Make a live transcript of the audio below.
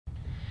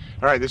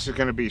All right, this is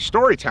going to be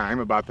story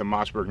time about the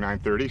Mossberg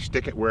 930.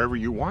 Stick it wherever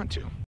you want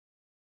to.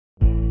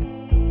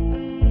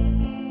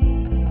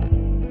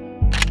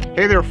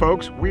 Hey there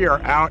folks, we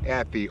are out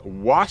at the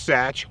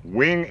Wasatch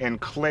Wing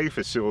and Clay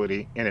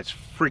facility and it's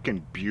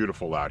freaking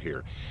beautiful out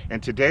here.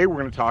 And today we're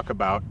going to talk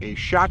about a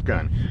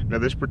shotgun. Now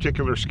this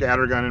particular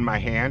scatter gun in my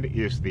hand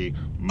is the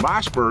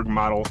Mossberg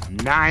model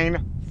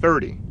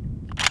 930.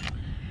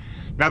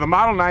 Now the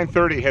model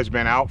 930 has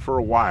been out for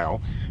a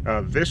while.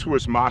 This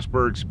was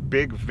Mossberg's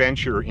big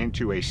venture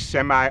into a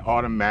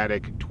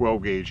semi-automatic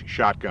 12 gauge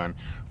shotgun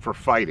for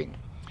fighting.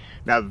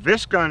 Now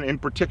this gun in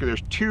particular,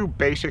 there's two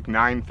basic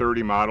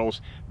 930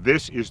 models.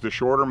 This is the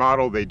shorter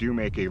model. They do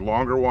make a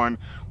longer one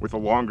with a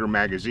longer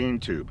magazine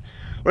tube.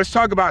 Let's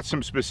talk about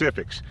some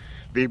specifics.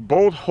 The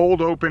bolt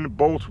hold open,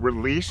 bolt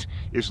release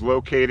is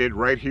located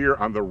right here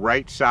on the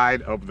right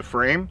side of the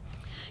frame.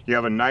 You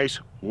have a nice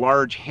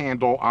large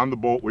handle on the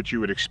bolt, which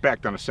you would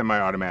expect on a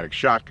semi-automatic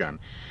shotgun.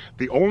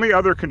 The only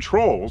other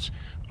controls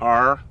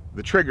are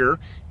the trigger,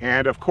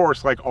 and of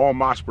course, like all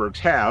Mossbergs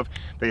have,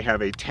 they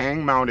have a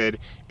tang-mounted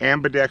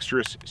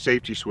ambidextrous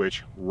safety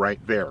switch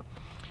right there.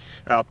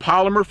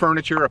 Polymer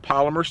furniture, a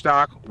polymer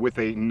stock with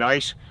a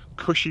nice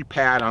cushy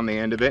pad on the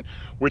end of it,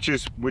 which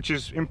is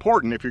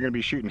important if you're going to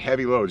be shooting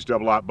heavy loads,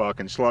 double-aught buck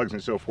and slugs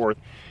and so forth,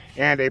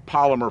 and a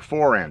polymer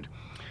forend.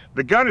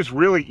 The gun is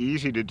really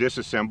easy to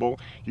disassemble.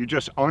 You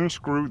just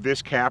unscrew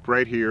this cap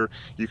right here.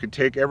 You can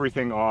take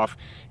everything off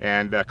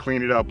and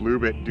clean it up,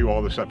 lube it, do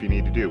all the stuff you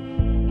need to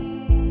do.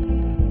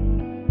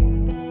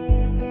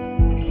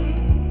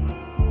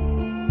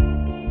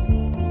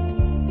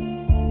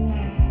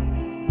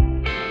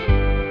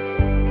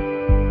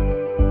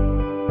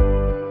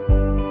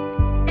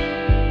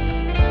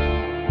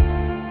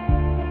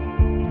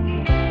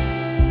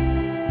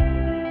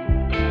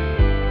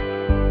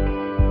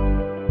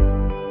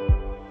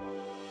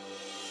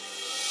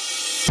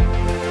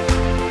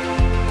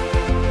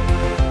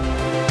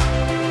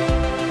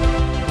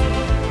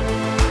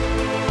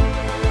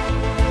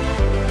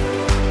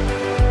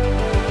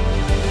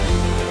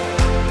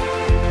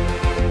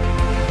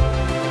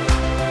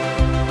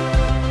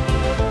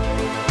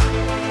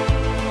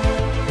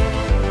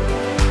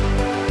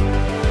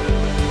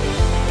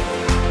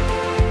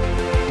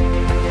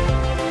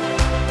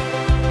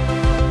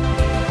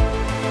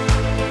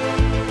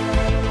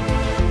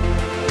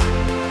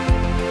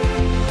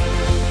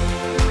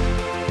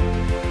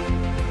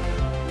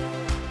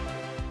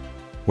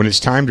 When it's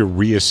time to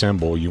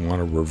reassemble, you want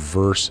to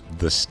reverse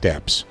the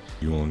steps.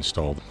 You will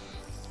install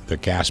the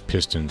gas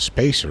piston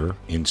spacer,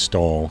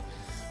 install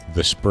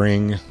the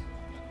spring,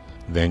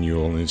 then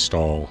you'll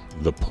install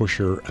the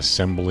pusher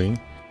assembly.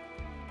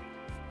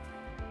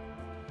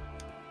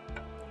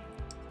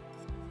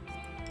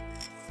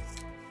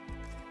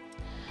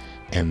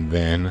 And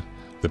then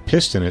the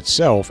piston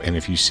itself, and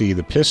if you see,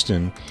 the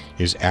piston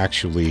is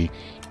actually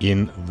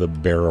in the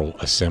barrel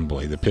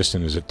assembly. The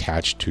piston is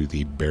attached to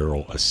the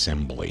barrel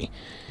assembly.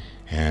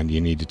 And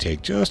you need to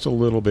take just a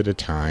little bit of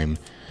time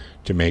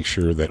to make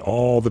sure that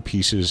all the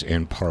pieces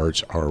and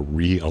parts are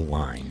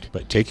realigned.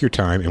 But take your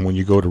time, and when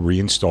you go to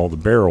reinstall the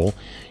barrel,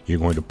 you're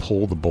going to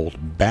pull the bolt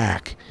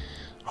back,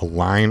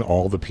 align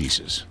all the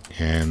pieces,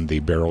 and the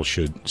barrel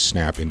should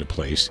snap into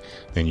place.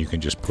 Then you can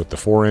just put the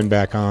forend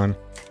back on.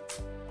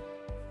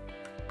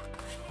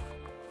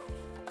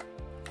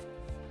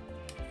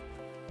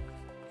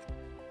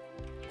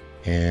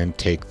 And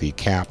take the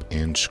cap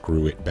and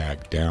screw it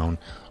back down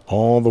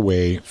all the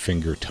way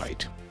finger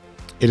tight.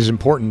 It is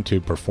important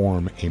to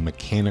perform a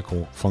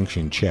mechanical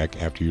function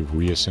check after you've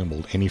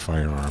reassembled any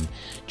firearm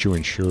to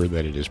ensure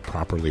that it is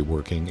properly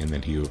working and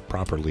that you have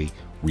properly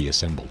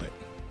reassembled it.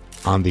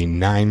 On the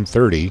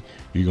 930,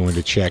 you're going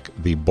to check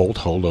the bolt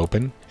hold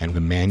open and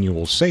the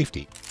manual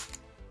safety.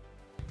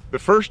 The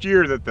first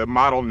year that the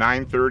model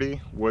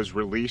 930 was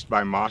released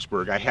by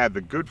Mossberg, I had the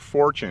good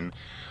fortune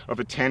of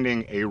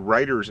attending a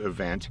writers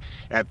event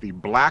at the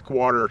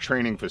Blackwater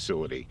training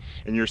facility.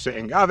 And you're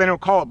saying, oh, they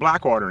don't call it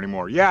Blackwater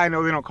anymore. Yeah, I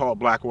know they don't call it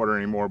Blackwater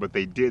anymore, but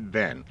they did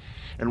then.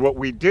 And what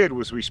we did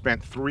was we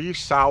spent 3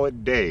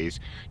 solid days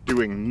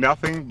doing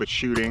nothing but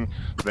shooting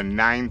the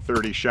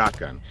 930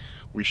 shotgun.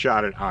 We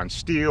shot it on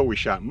steel, we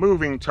shot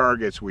moving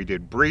targets, we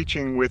did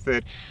breaching with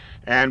it.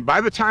 And by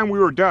the time we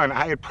were done,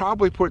 I had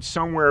probably put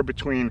somewhere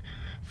between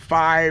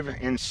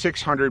 500 and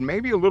 600,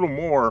 maybe a little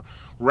more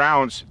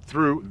rounds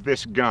through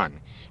this gun.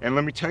 And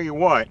let me tell you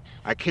what,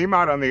 I came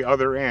out on the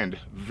other end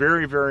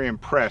very, very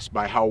impressed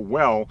by how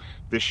well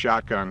this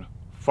shotgun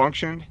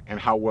functioned and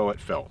how well it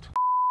felt.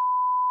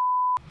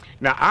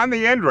 Now on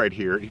the end right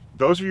here,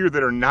 those of you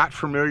that are not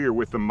familiar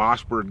with the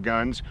Mossberg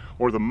guns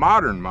or the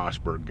modern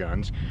Mossberg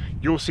guns,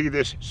 you'll see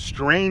this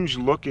strange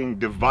looking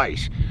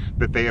device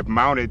that they have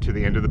mounted to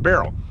the end of the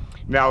barrel.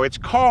 Now it's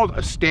called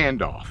a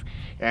standoff,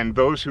 and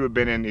those who have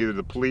been in either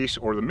the police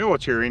or the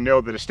military know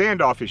that a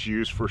standoff is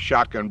used for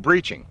shotgun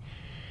breaching.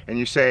 And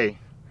you say,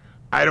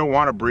 I don't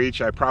want to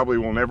breach, I probably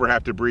will never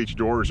have to breach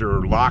doors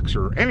or locks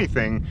or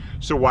anything,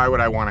 so why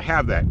would I want to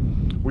have that?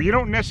 Well, you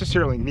don't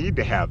necessarily need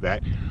to have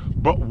that,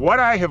 but what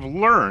I have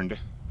learned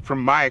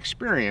from my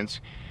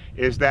experience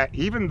is that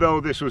even though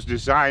this was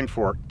designed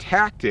for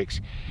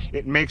tactics,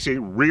 it makes a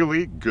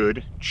really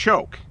good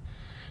choke.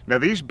 Now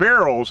these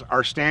barrels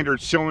are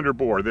standard cylinder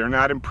bore. They're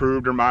not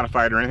improved or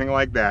modified or anything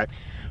like that.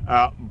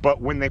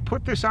 But when they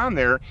put this on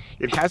there,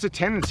 it has a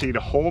tendency to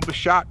hold the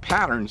shot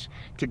patterns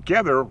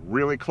together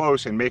really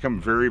close and make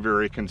them very,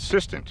 very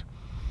consistent.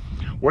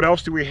 What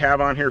else do we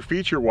have on here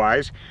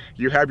feature-wise?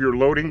 You have your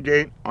loading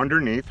gate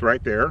underneath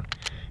right there,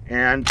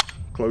 and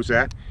close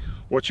that.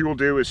 What you will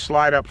do is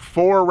slide up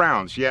 4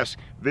 rounds. Yes,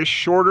 this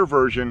shorter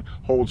version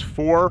holds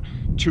 4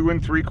 2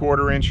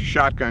 3/4 inch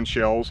shotgun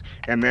shells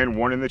and then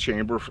 1 in the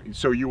chamber.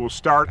 So you will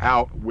start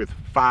out with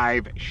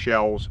 5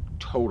 shells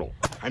total.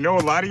 I know a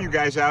lot of you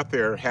guys out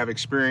there have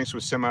experience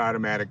with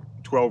semi-automatic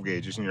 12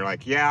 gauges and you're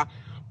like, yeah,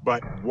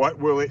 but what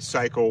will it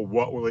cycle?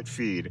 What will it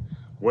feed?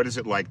 What is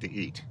it like to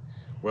eat?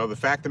 Well, the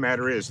fact of the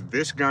matter is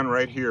this gun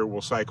right here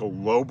will cycle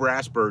low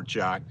brass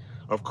birdshot,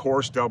 of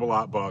course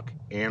double-aught buck,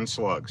 and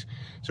slugs.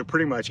 So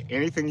pretty much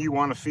anything you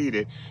want to feed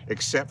it,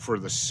 except for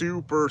the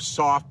super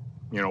soft,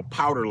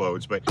 powder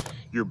loads, but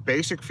your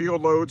basic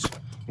field loads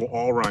will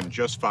all run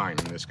just fine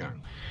in this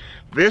gun.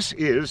 This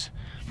is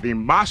the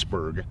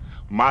Mossberg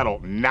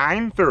Model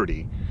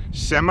 930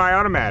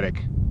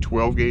 semi-automatic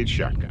 12 gauge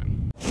shotgun.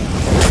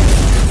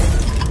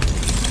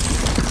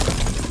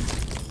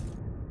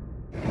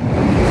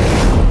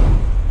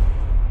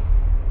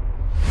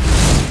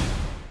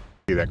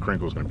 That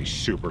crinkle is going to be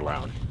super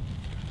loud.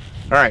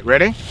 All right,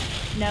 ready?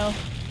 No.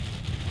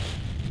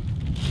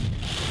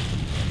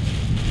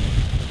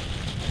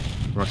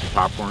 You want some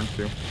popcorn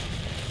too?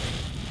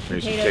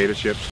 Maybe some potato chips.